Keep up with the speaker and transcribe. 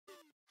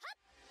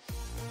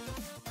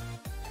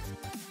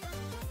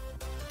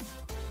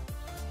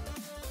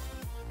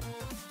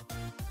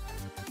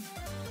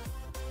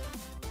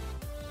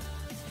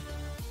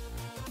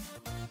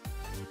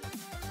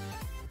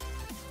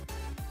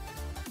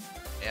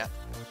Yeah.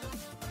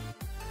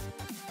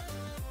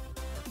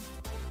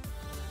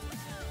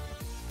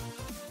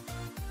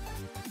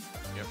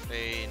 You're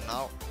free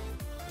now.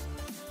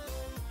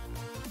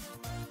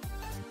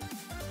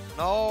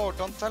 No,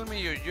 don't tell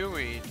me you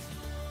UI'd.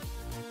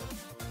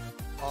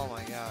 Oh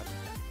my god.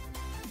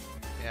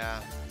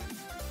 Yeah.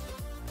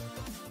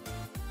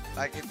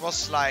 Like it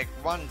was like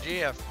 1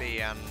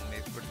 GFP and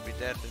it would be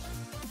dead.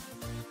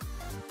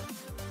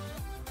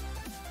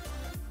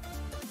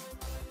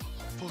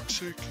 Fuck's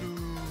sake,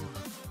 Lou.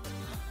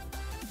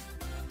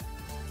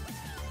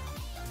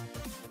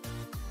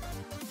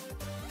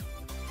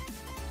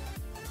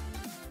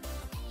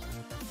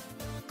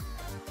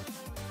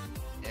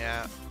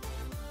 Yeah.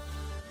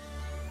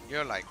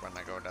 You like when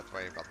I go that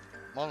way, but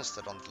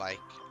Monster don't like.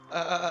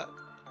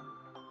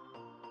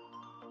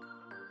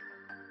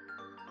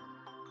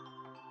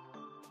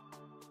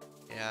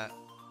 Yeah.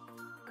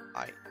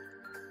 I.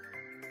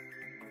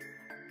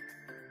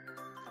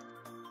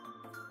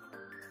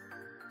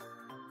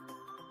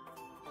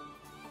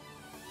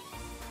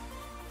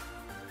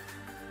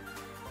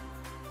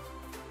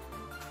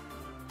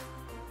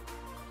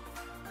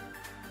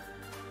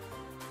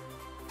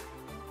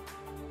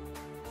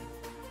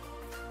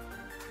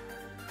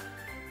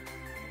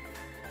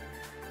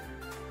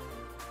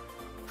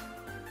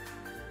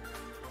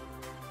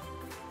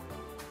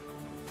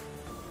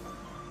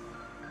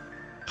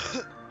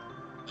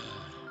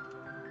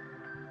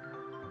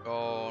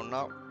 Go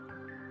now.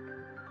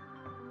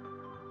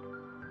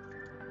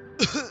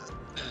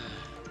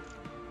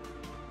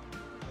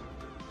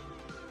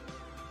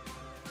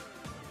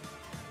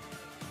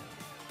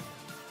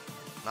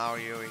 Now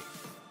Yui.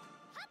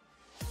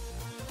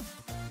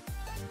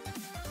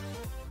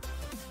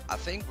 I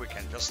think we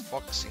can just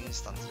box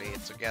instantly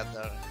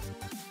together.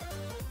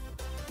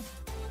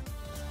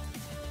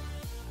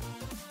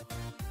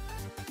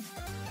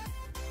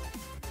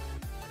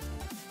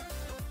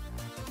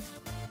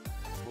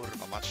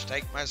 Kurva much.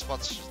 Take my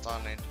spots,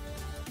 Saturniid.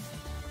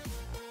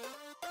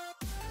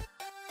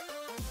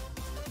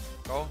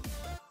 Go.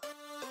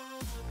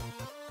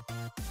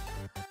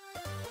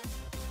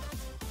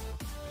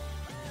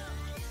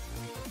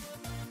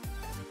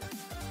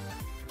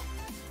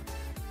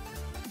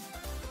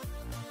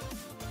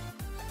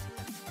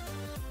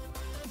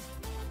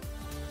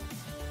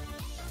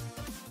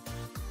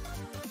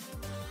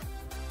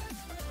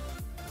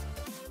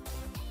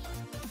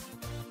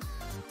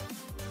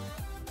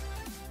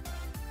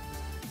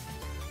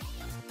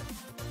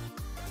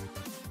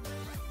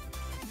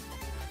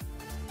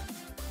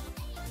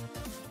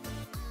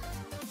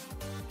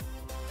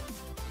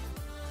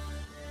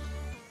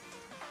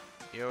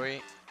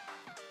 Yui.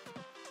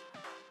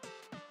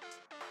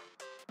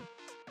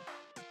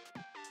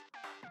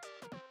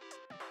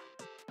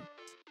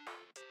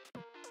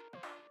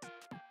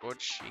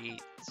 Good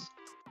sheet.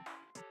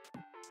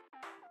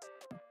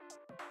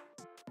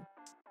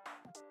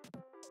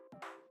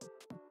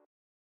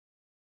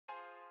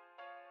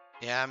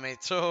 Yeah, me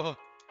too.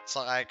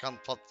 Sorry, I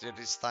can't pot you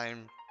this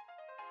time.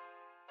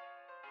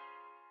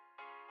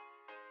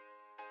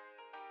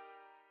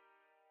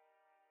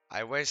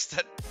 I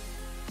wasted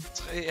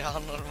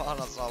 300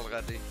 manas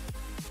already.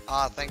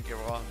 Ah, thank you,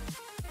 bro.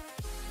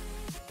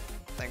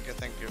 Thank you,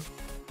 thank you.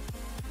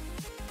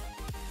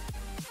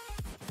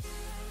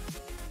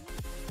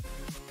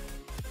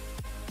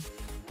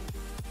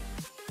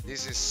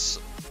 This is...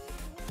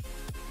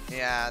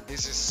 Yeah,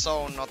 this is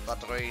so not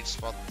a rage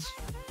spot.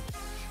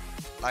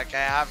 Like I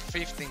have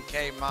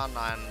 15k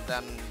mana and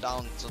then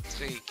down to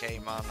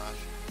 3k mana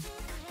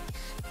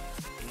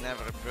in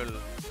every pull.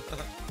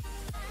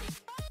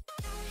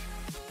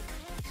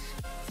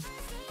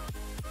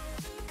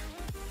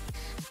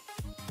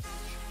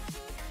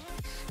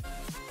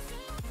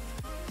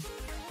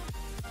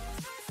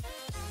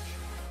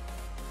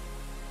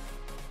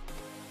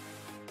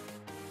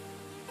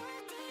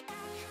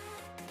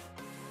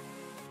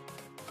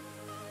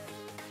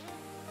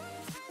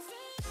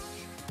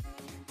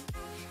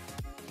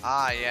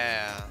 Ah,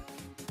 yeah.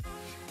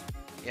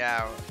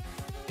 Yeah,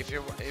 if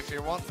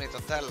you want me to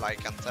tell, I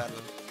can tell.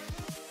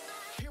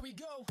 Here we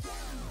go.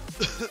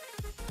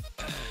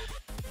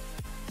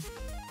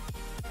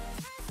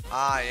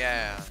 Ah,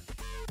 yeah.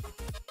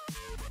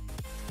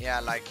 Yeah,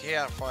 like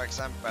here, for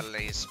example,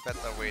 is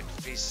better with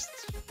fist.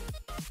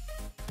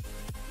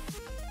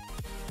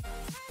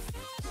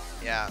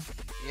 Yeah,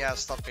 yeah,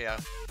 stop here.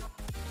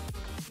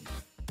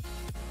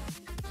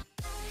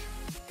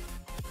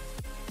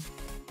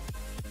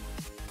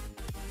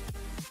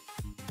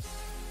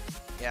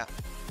 Yeah.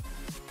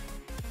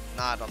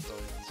 Nah, don't do it.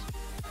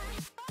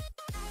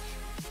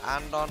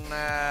 And on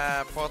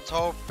Port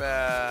Hope,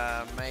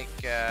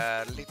 make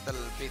a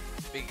little bit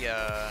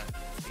bigger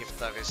if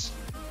there is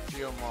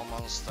few more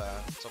monsters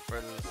to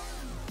pull.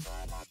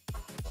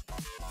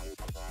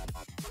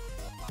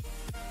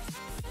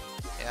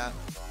 Yeah.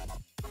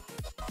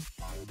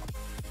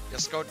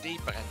 Just go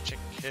deeper and check.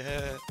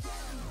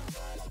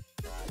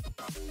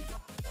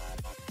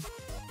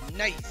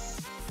 Nice.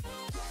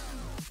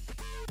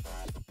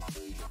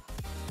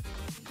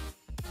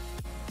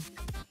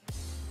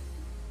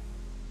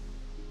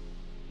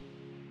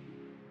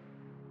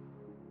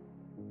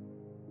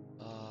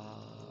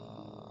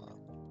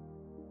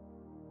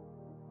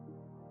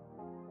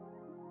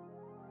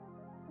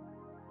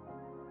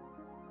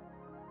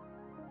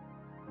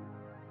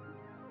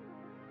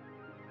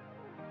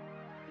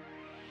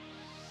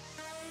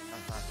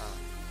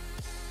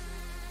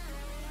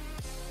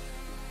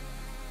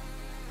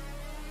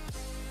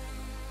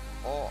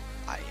 Oh,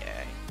 aye,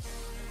 aye.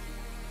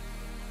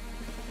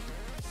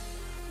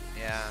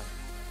 Yeah.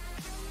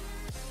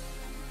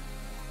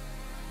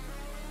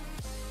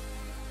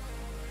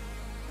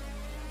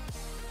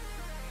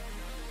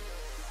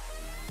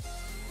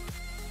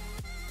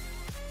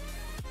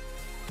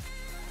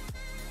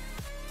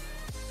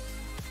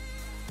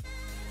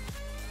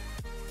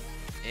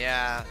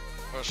 Yeah,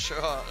 for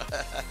sure.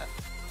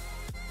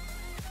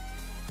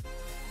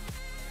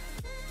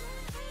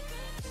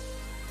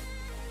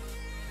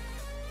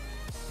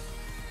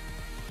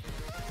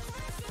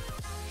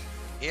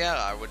 Here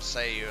I would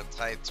say you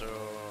try to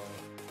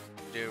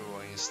do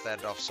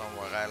instead of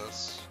somewhere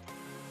else.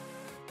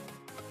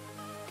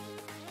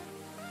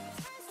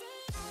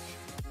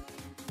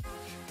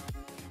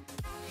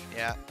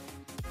 Yeah.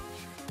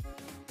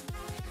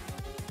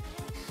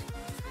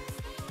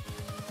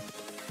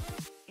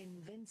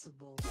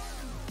 Invincible.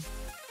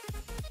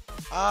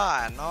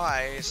 Ah, no,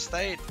 I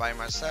stayed by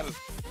myself.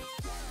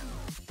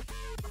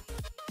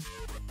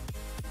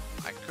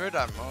 I could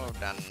have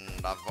moved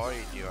and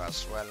avoid you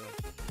as well.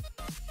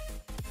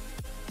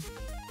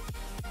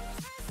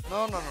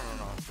 No, no, no, no,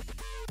 no.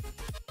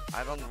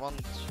 I don't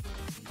want...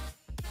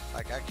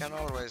 Like, I can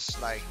always,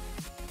 like...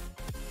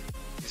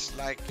 It's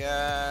like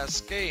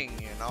skiing,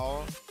 you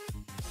know?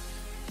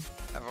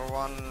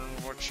 Everyone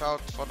would shout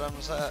for them,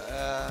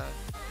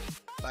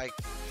 like,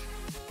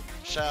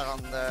 share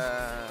on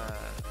the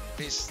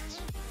piste.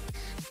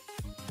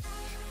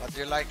 But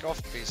you like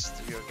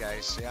off-piste, you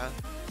guys, yeah?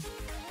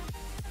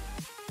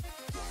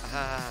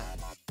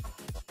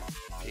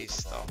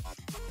 Piste though.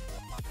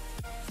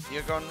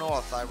 You go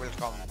north, I will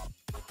come.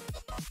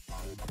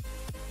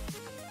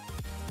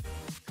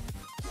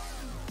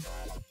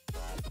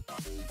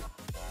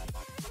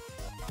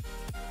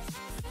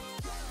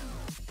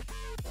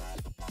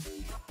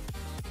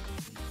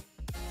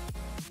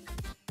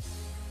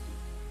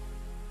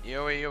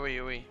 Yui, yui,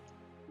 yui.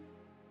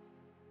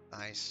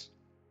 Nice.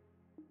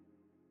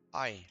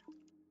 Aye.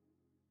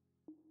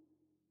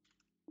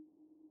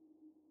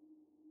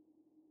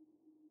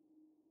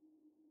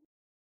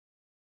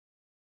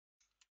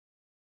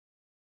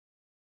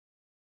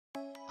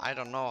 I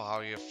don't know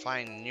how you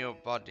find new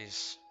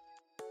bodies.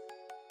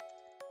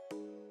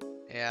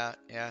 Yeah,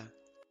 yeah,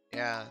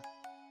 yeah.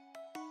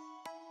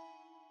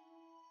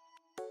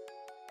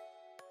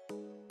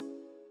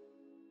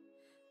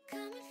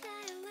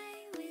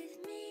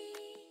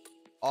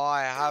 Oh,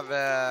 I have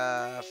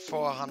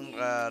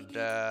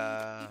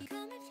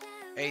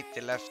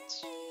 480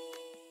 left.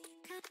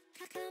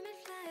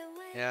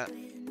 Yeah.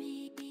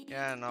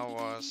 Yeah, no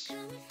worries.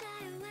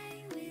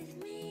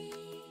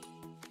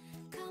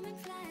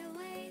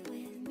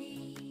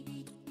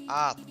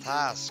 Ah,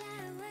 task.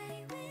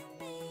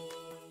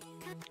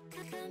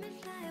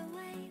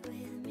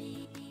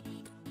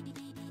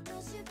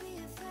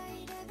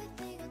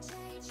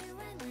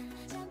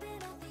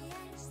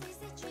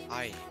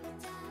 Aye.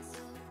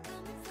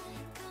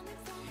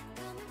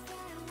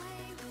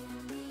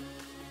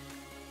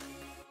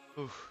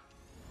 Oof.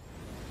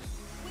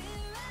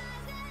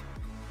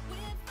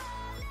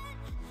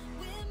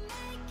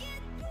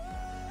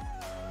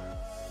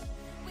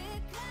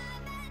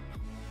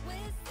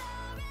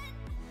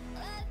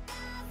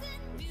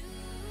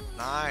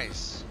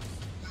 Nice.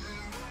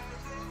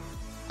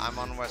 I'm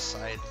on west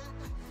side.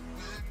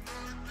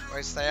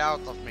 Wait, stay out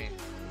of me.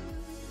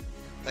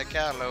 Take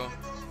care, Lou.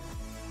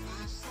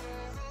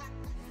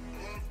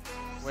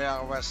 We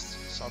are west,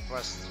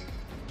 southwest.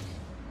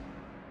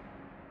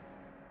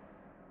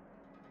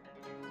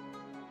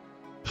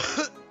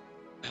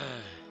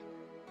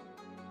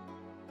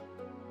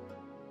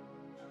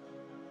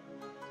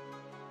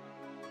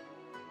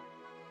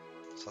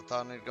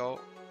 Saturniid go.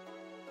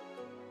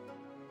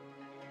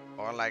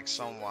 Or like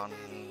someone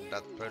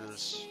that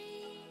pulls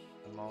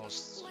the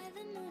most.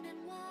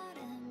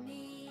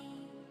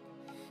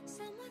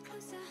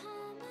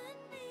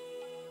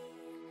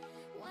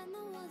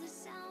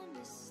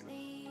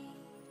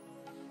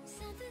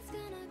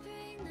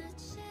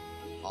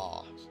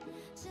 Oh,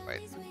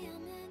 wait.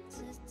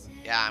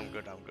 Yeah, I'm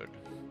good, I'm good.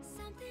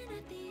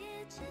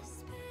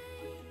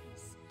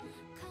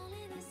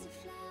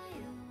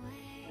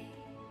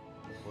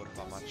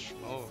 Kurva much.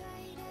 Oh.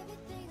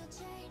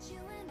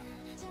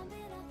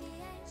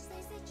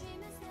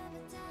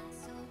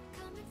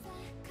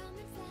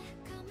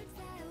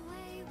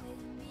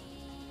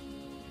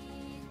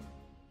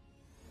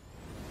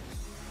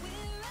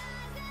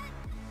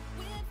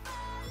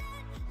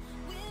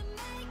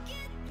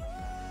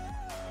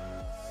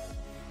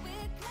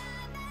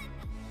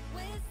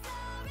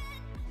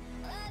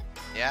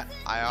 Yeah,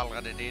 I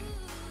already did.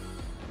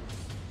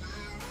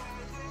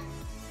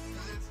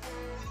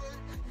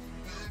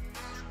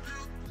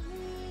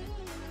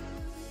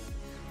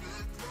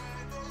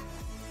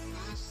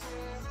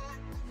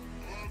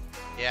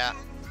 Yeah.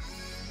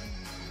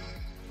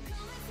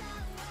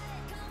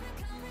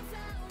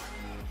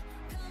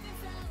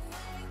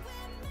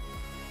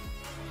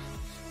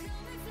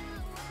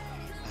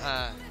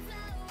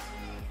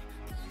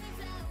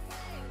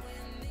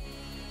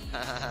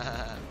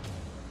 Something's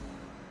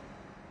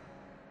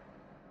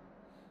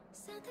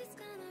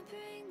gonna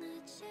bring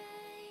the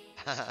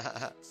change.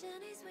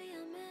 Journeys we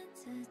are meant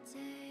to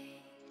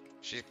take.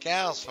 She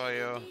cares for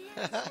you.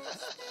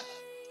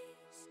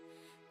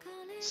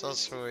 So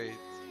sweet.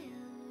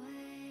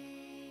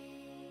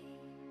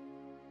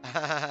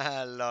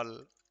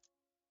 Lol.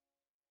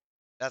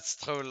 That's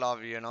true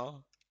love, you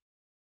know?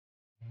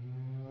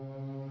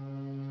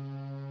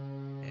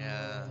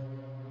 Yeah.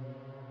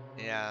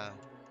 Yeah.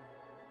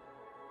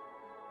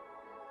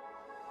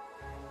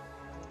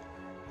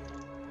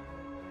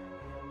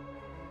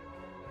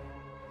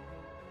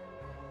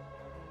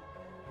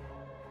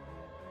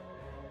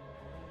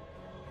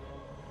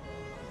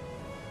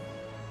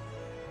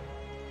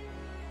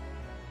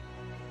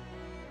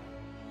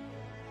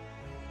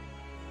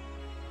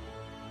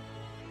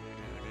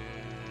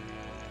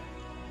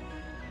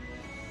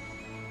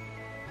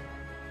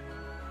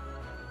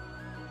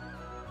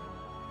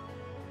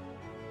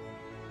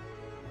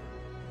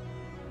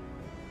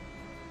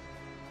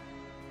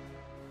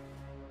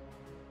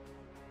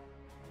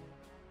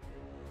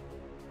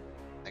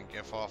 Thank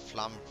you for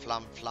flum.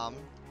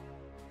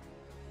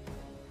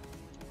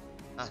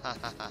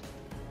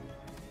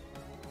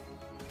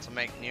 To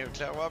make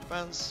nuclear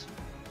weapons?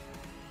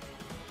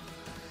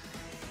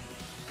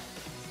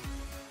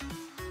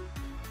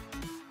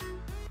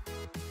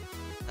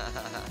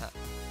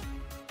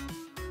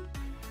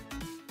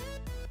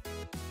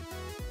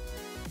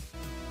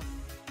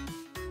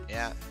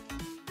 Yeah.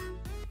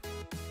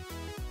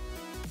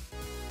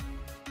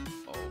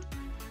 Oh.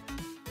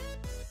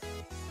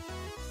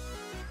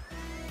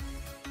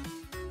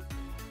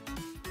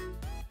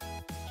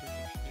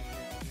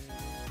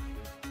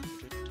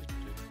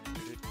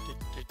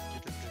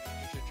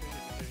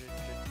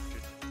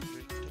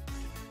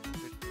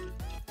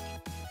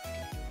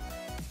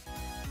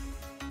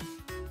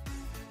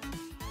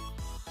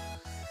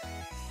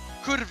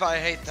 Kurva, I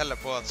hate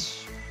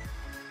teleports.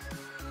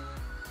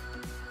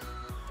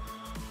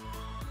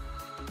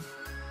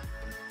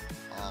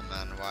 Oh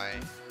man, why?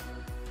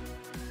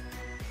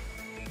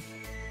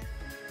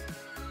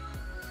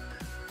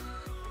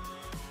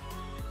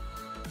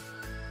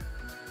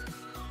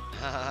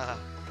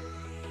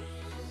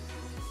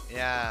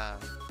 Yeah.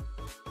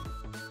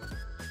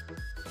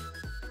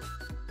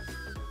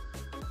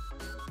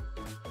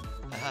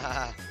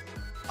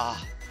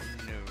 Ah,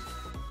 no.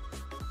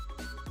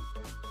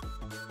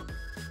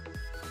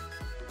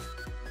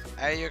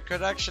 You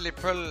could actually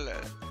pull,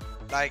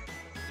 like,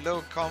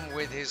 Luke come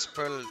with his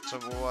pull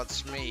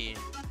towards me,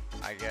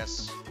 I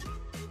guess.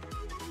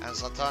 And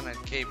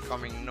Saturniid keep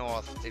coming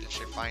north till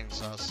she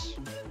finds us.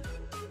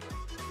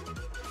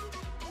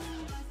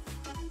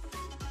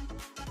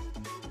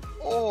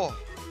 Oh!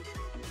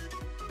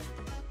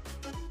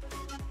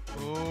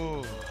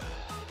 Ooh.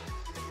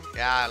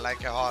 Yeah,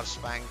 like a hard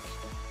spank.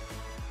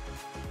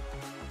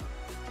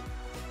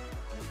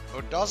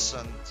 Who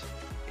doesn't?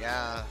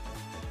 Yeah.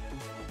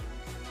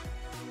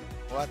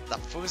 What the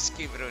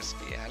fusky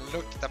bruski? And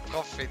look, the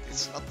profit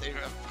is not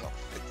even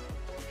profit.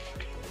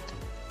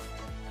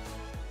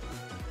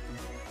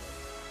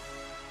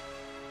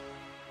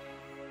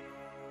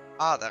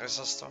 Ah, there is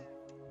a storm.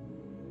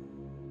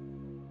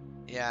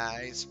 Yeah,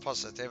 it's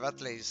positive at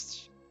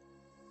least.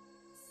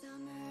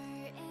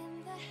 Summer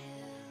in the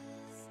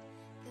hills,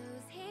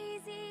 those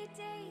hazy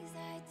days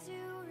I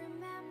do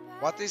remember.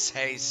 What is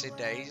hazy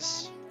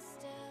days? Running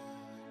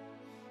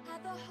still,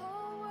 had the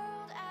whole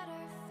world at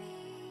our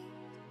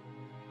feet,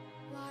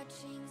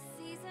 watching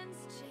seasons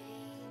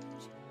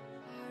change.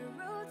 Our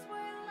roads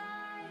were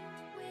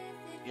lined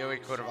with Yoi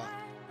kurva.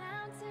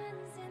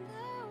 mountains in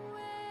the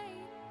way.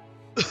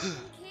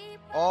 Keep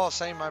Oh,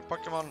 say my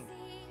Pokemon.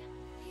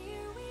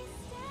 here we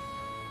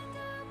stand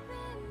up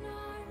in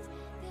arms.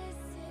 This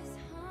is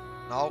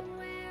home. No.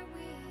 Where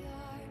we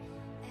are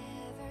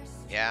ever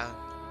Yeah.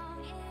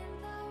 strong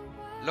in the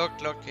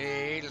world. Look,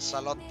 he heals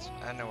a lot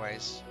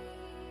anyways.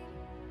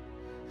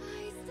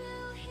 I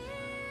still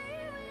hear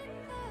you in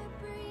the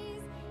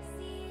breeze.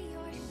 See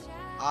your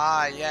shadow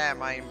Ah, yeah,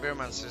 my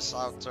imbalance is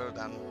out too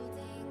then.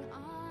 holding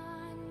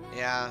on.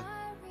 Yeah.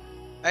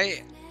 Memories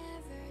Hey,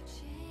 never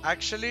change.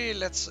 actually,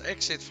 let's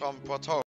exit from Port Hope.